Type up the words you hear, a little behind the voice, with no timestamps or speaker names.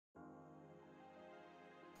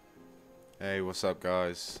Hey, what's up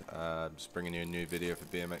guys? Just bringing you a new video for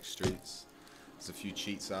BMX Streets. There's a few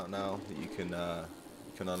cheats out now that you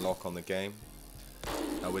can unlock on the game.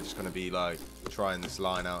 We're just going to be like trying this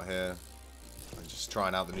line out here and just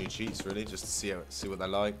trying out the new cheats really, just to see what they're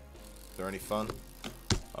like, if they're any fun.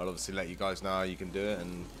 I'll obviously let you guys know how you can do it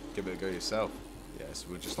and give it a go yourself. Yeah, so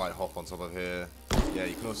we'll just like hop on top of here. Yeah,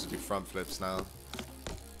 you can also do front flips now,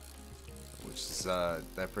 which is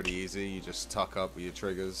they're pretty easy. You just tuck up with your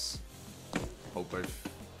triggers. Hold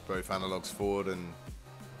both analogs forward and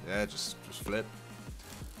yeah, just flip.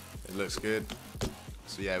 It looks good.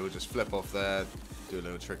 So yeah, we'll just flip off there, do a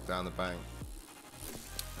little trick down the bank,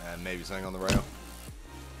 and maybe something on the rail,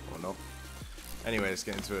 or not. Anyway, let's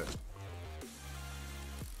get into it.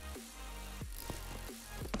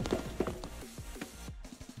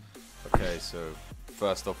 Okay, so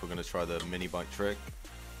first off we're going to try the mini bike trick.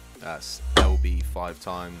 That's LB 5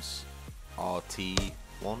 times, RT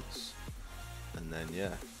once. And then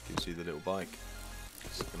yeah, gives you the little bike.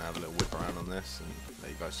 Just gonna have a little whip around on this and let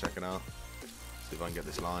you guys check it out. See if I can get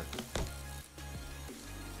this line.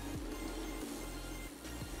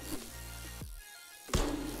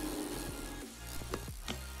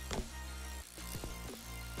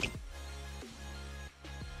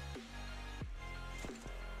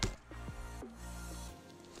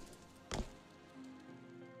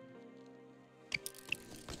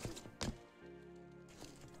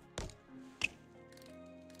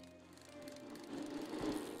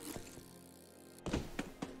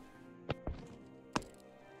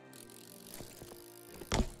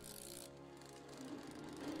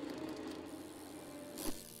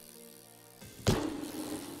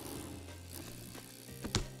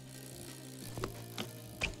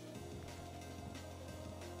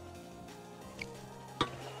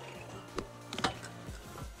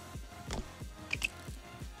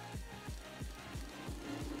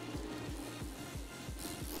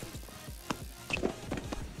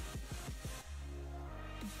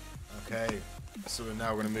 Okay, so we're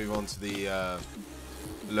now going to move on to the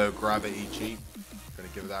low gravity cheat. Going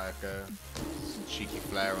to give that a go. Some cheeky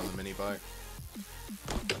flare on the mini bike.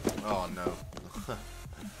 Oh no.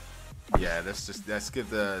 Yeah, let's give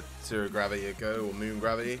the zero gravity a go, or moon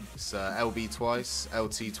gravity. It's LB twice,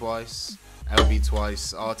 LT twice, LB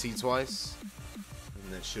twice, RT twice,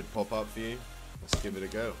 and it should pop up for you. Let's give it a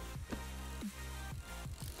go.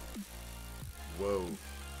 Whoa.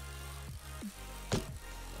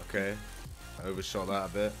 Okay, I overshot that a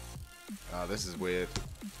bit. This is weird.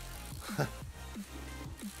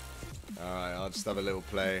 Alright, I'll just have a little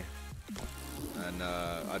play. And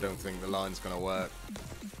I don't think the line's gonna work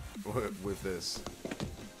with this,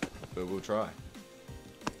 but we'll try.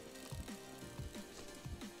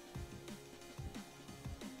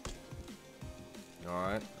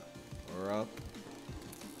 Alright, we're up.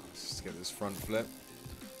 Let's just get this front flip.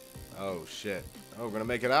 Oh shit. Oh, we're gonna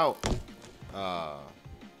make it out.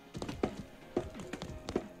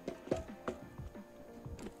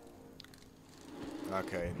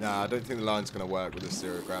 Okay, nah, I don't think the line's gonna work with the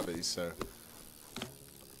zero gravity, so I'm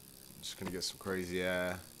just gonna get some crazy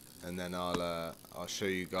air, and then I'll show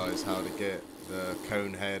you guys how to get the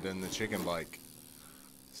cone head and the chicken bike.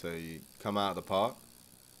 So you come out of the park,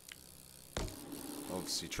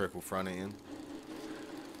 obviously triple fronting,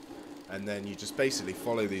 and then you just basically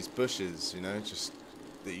follow these bushes, you know, just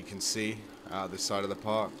that you can see out of this side of the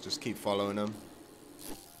park. Just keep following them.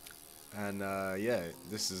 And yeah,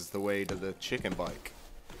 this is the way to the chicken bike.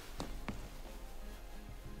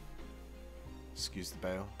 Excuse the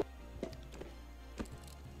bail.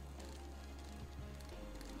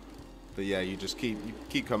 But yeah, you just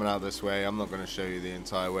keep coming out this way. I'm not going to show you the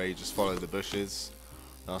entire way. You just follow the bushes.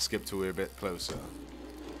 And I'll skip till we're a bit closer.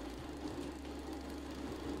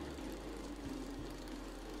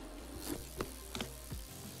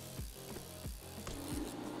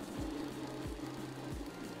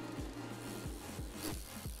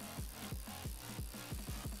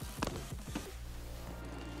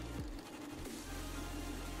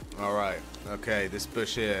 Alright, okay, this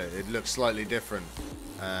bush here, it looks slightly different,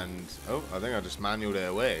 and, oh, I think I just manualed it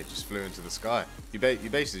away, it just flew into the sky. You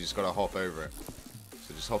basically just gotta hop over it.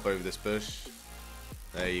 So just hop over this bush,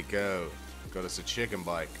 there you go, got us a chicken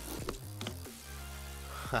bike.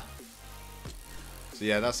 So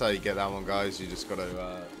yeah, that's how you get that one, guys. You just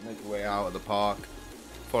gotta make your way out of the park,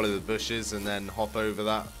 follow the bushes, and then hop over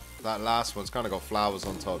that last one's kind of got flowers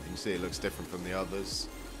on top. You can see it looks different from the others.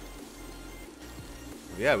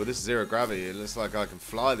 Yeah, with this zero gravity, it looks like I can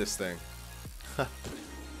fly this thing.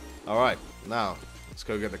 Alright, now, let's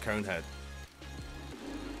go get the cone head.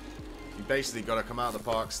 You basically got to come out of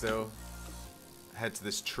the park still, head to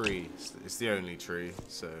this tree. It's the only tree,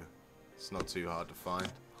 so It's not too hard to find.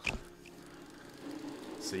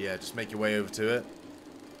 So yeah, just make your way over to it.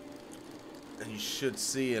 And you should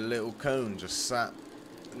see a little cone just sat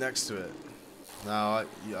next to it. Now,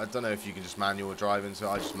 I don't know if you can just manual drive into it.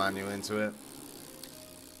 I just manual into it.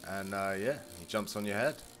 And yeah, he jumps on your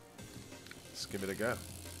head. Let's give it a go.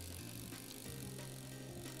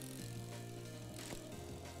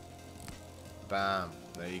 Bam.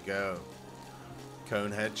 There you go.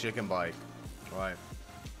 Conehead chicken bike. Right.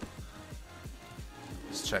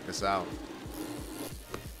 Let's check this out.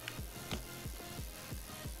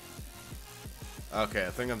 Okay, I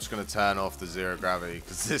think I'm just going to turn off the zero gravity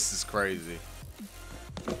because this is crazy.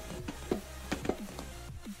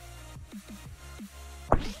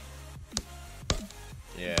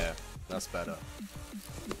 Yeah, that's better.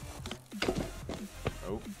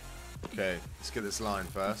 Oh, okay, let's get this line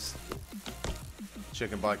first.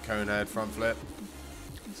 Chicken bike conehead front flip.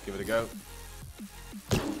 Let's give it a go.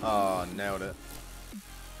 Oh, nailed it.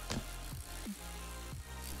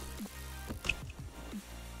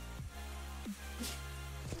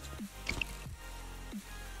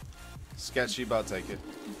 Sketchy, but I'll take it.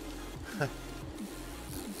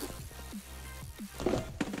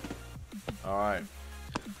 Alright.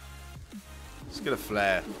 Let's get a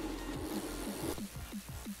flare.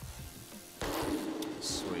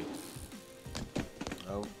 Sweet.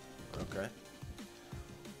 Oh, okay.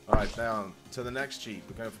 Alright, down to the next cheat.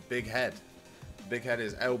 We're going for big head. Big head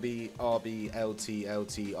is LB, RB, LT,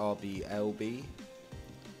 LT, RB, LB.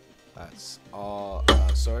 That's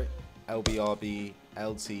sorry. LB, RB,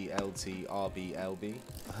 LT, LT, RB, LB.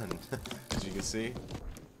 And as you can see,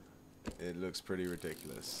 it looks pretty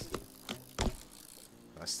ridiculous.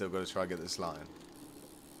 I still got to try to get this line.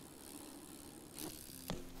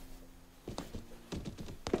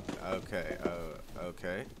 Okay,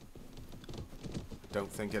 okay.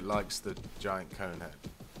 Don't think it likes the giant cone head.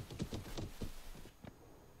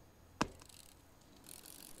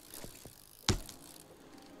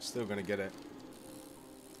 Still gonna get it.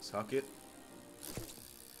 Suck it.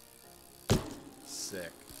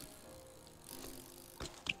 Sick.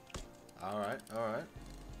 Alright, alright.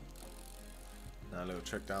 Now a little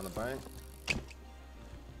trick down the bank.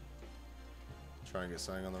 Try and get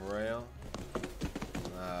something on the rail.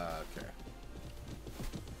 Okay.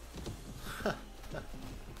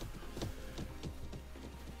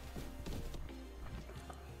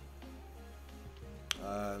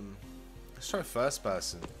 Let's try first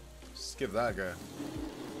person. Just give that a go.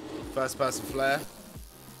 First person flare.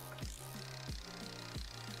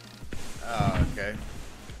 Ah, okay.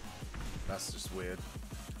 That's just weird.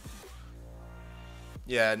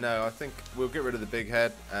 Yeah, no, I think we'll get rid of the big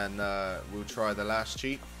head and we'll try the last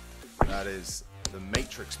cheat. That is the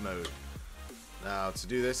Matrix mode. Now, to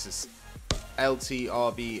do this is LT,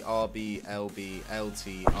 RB, RB, LB,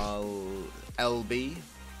 LT, LB.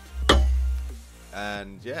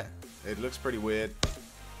 And yeah, it looks pretty weird.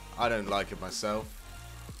 I don't like it myself,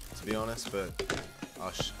 to be honest, but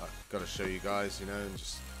I've got to show you guys, you know, and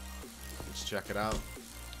just check it out.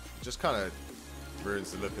 It just kind of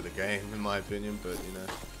ruins the look of the game, in my opinion, but you know,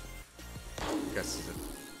 I guess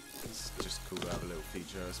it's just cool to have a little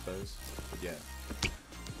feature, I suppose. But yeah,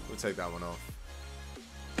 we'll take that one off.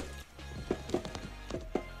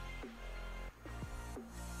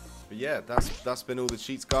 But yeah, that's been all the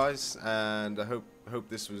cheats, guys, and I hope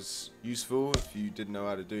this was useful. If you didn't know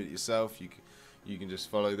how to do it yourself, you can just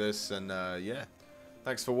follow this, and yeah,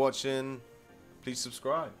 thanks for watching. Please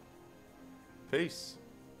subscribe. Peace.